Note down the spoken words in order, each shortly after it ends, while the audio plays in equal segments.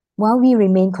While we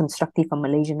remain constructive on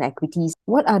Malaysian equities,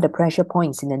 what are the pressure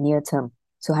points in the near term?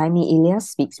 Suhaimi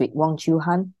Ilias speaks with Wong Chew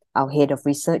Han, our head of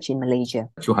research in Malaysia.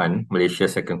 Chew Han,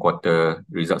 Malaysia's second quarter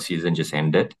result season just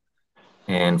ended.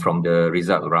 And from the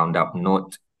result roundup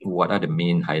note, what are the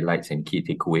main highlights and key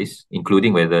takeaways,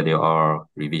 including whether there are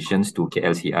revisions to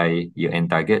KLCI year-end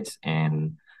targets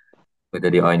and whether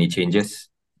there are any changes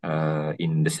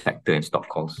in the sector and stock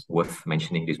calls worth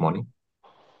mentioning this morning?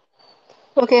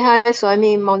 Okay, hi,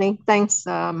 Suhaimi. Morning. Thanks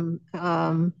for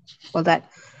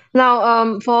that.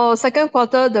 Now, for second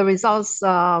quarter, the results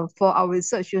for our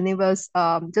research universe,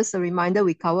 just a reminder,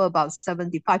 we cover about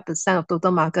 75% of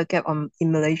total market cap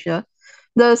in Malaysia.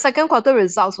 The second quarter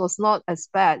results was not as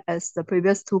bad as the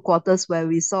previous two quarters where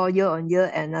we saw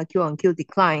year-on-year and Q-on-Q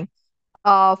decline.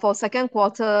 For second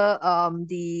quarter,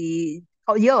 the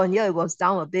year-on-year it was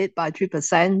down a bit by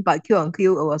 3%, but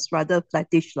Q-on-Q it was rather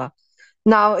flattish.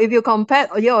 Now, if you compare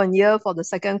year-on-year for the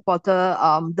second quarter,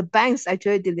 the banks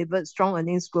actually delivered strong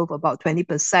earnings growth, about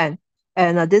 20%.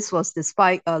 And this was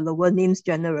despite lower NIMs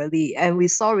generally. And we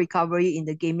saw recovery in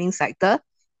the gaming sector,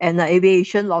 and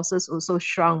aviation losses also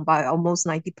shrunk by almost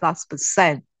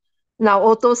 90+%. Now,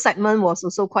 auto segment was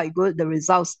also quite good. The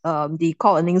results, the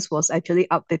core earnings was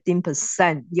actually up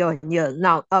 15% year-on-year.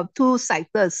 Now, two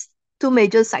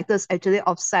major sectors actually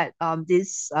offset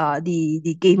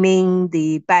the gaming,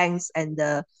 the banks, and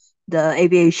the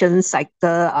aviation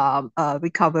sector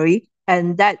recovery,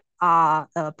 and that are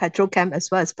petrochem as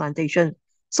well as plantation.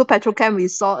 So petrochem, we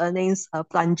saw earnings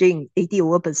plunging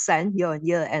 80%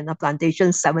 year-on-year, and plantation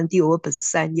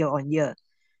 70% year-on-year.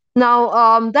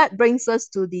 Now, that brings us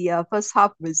to the first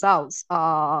half results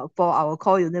for our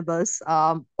core universe.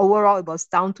 Overall, it was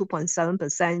down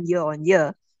 2.7%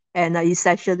 year-on-year, and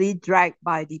essentially dragged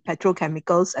by the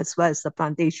petrochemicals as well as the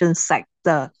plantation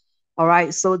sector. All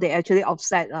right, so they actually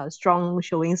offset strong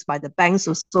showings by the banks,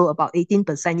 also about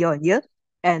 18% year-on-year,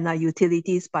 and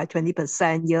utilities by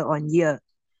 20% year-on-year.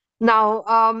 Now,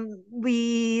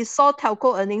 we saw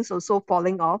telco earnings also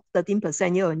falling off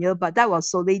 13% year-on-year, but that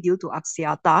was solely due to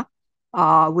Axiata,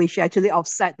 which actually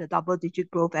offset the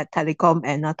double-digit growth at Telecom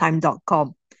and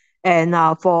Time.com. And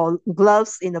for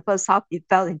gloves in the first half, it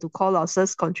fell into core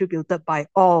losses contributed by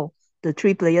all the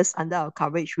three players under our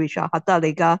coverage, which are Hatta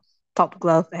Lega, Top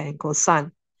Glove, and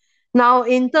Kosan. Now,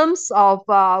 in terms of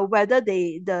whether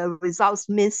the results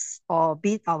miss or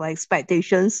beat our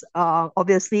expectations,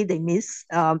 obviously they miss.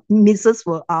 Misses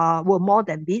were more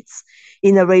than beats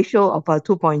in a ratio of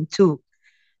 2.2.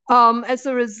 As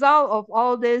a result of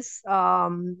all this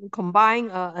combined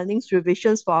earnings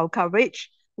revisions for our coverage,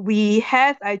 we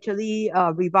have actually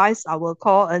revised our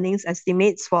core earnings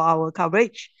estimates for our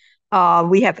coverage.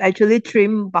 We have actually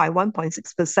trimmed by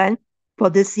 1.6% for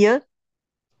this year.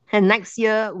 And next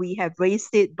year, we have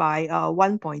raised it by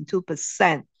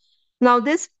 1.2%. Now,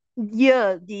 this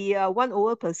year, the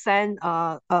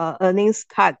 1% earnings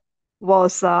cut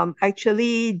was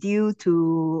actually due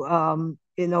to,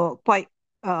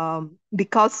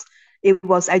 because it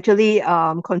was actually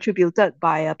contributed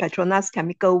by Petronas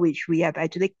Chemical, which we have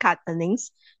actually cut earnings,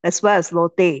 as well as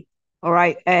Lotte. All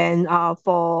right, and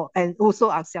also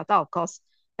Axiata, of course.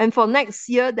 And for next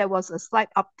year, there was a slight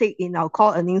uptick in our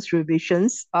core earnings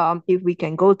revisions. If we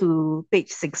can go to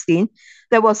page 16,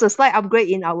 there was a slight upgrade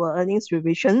in our earnings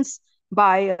revisions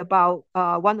by about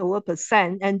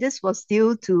 1%. And this was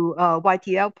due to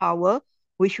YTL Power,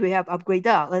 which we have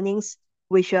upgraded our earnings,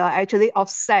 which actually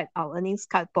offset our earnings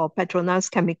cut for Petronas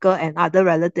Chemical and other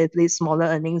relatively smaller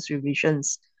earnings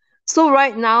revisions. So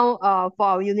right now, for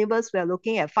our universe, we are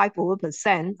looking at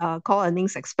 5% core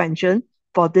earnings expansion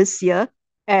for this year.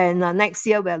 And next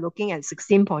year, we're looking at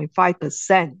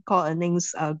 16.5% core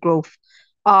earnings growth.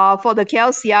 For the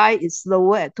KLCI, it's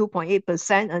lower at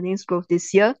 2.8% earnings growth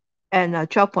this year and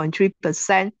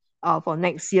 12.3% for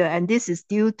next year. And this is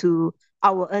due to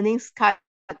our earnings cut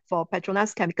for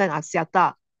Petronas Chemical and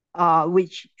Axiata,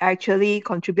 which actually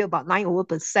contribute about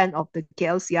 9% of the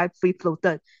KLCI free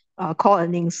floated core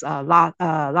earnings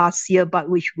last year, but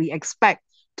which we expect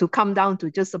to come down to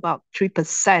just about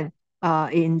 3%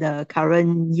 in the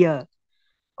current year.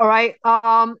 All right.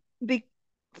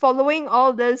 Following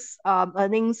all this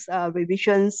earnings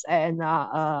revisions and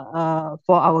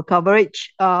for our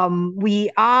coverage,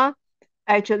 we are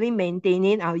actually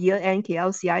maintaining our year-end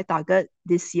KLCI target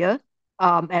this year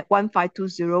at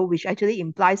 1,520, which actually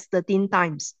implies 13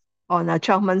 times on a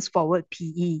 12 months forward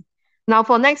PE. Now,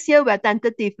 for next year, we're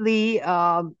tentatively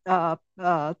targeting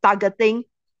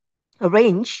a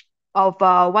range of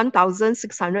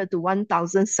 1,600 to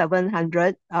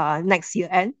 1,700 next year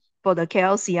end for the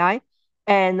KLCI.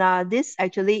 And this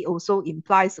actually also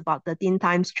implies about 13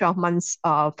 times 12 months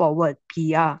forward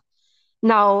PR.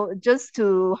 Now, just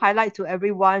to highlight to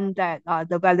everyone that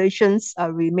the valuations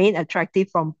remain attractive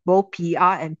from both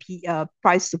PR and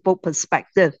price to book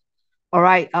perspective. All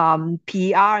right,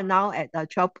 PR now at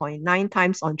 12.9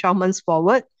 times on 12 months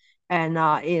forward. And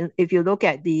if you look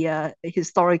at the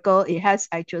historical, it has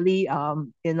actually a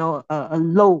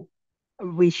low,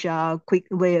 which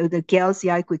where the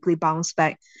KLCI quickly bounced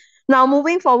back. Now,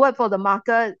 moving forward for the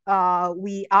market,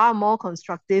 we are more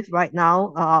constructive right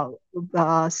now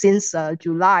since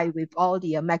July with all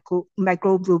the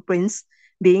macro blueprints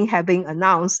having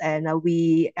announced, and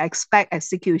we expect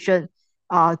execution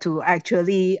to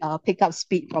actually pick up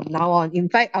speed from now on. In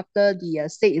fact, after the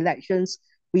state elections,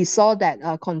 we saw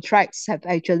that contracts have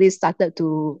actually started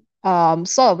to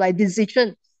sort of like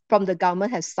decision from the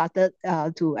government has started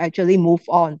to actually move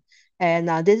on. And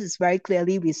this is very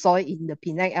clearly, we saw it in the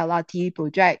Penang LRT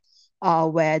project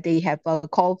where they have a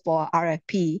call for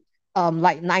RFP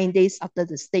like 9 days after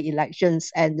the state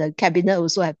elections, and the cabinet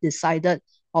also have decided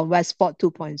on Westport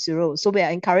 2.0. So we are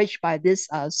encouraged by this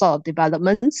sort of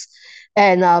developments.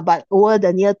 And but over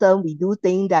the near term, we do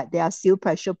think that there are still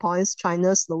pressure points.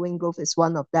 China's slowing growth is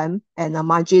one of them, and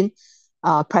margin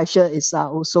pressure is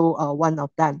also one of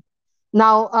them.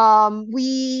 Now,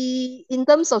 in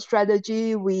terms of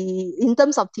strategy, in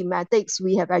terms of thematics,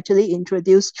 we have actually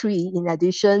introduced 3 in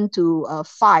addition to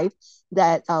 5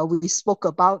 that we spoke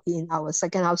about in our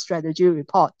second half strategy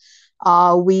report.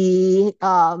 We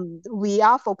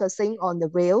are focusing on the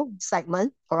rail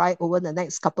segment, all right, over the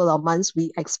next couple of months.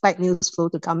 We expect news flow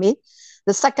to come in.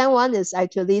 The second one is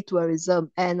actually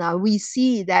tourism, and we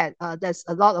see that there's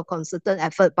a lot of concerted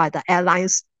effort by the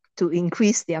airlines to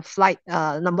increase their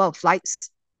number of flights,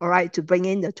 all right, to bring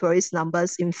in the tourist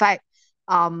numbers. In fact,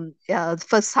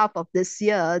 first half of this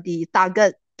year, the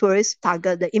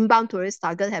inbound tourist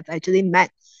target have actually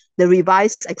met the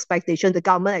revised expectation, the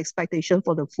government expectation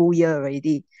for the full year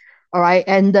already. All right,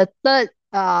 and the third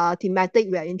thematic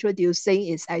we are introducing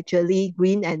is actually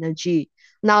green energy.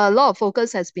 Now, a lot of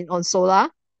focus has been on solar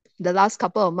the last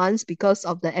couple of months because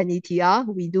of the NETR.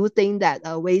 We do think that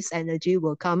waste energy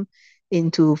will come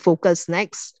into focus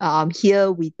next.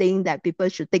 Here, we think that people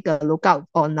should take a look out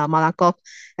on Malakoff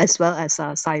as well as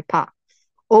Saipa.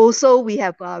 Also, we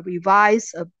have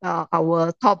revised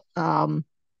our top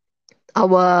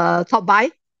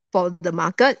buy for the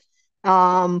market.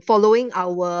 Following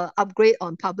our upgrade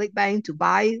on Public Bank to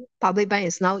buy, Public Bank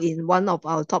is now in one of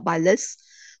our top buy lists.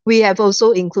 We have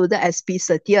also included SP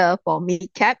Setia for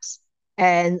mid caps,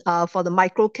 and for the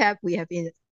micro cap, we have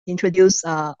introduced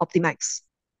Optimax.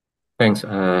 Thanks,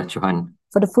 Chew Han.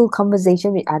 For the full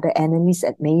conversation with other analysts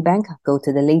at Maybank, go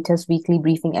to the latest weekly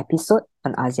briefing episode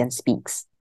on ASEAN Speaks.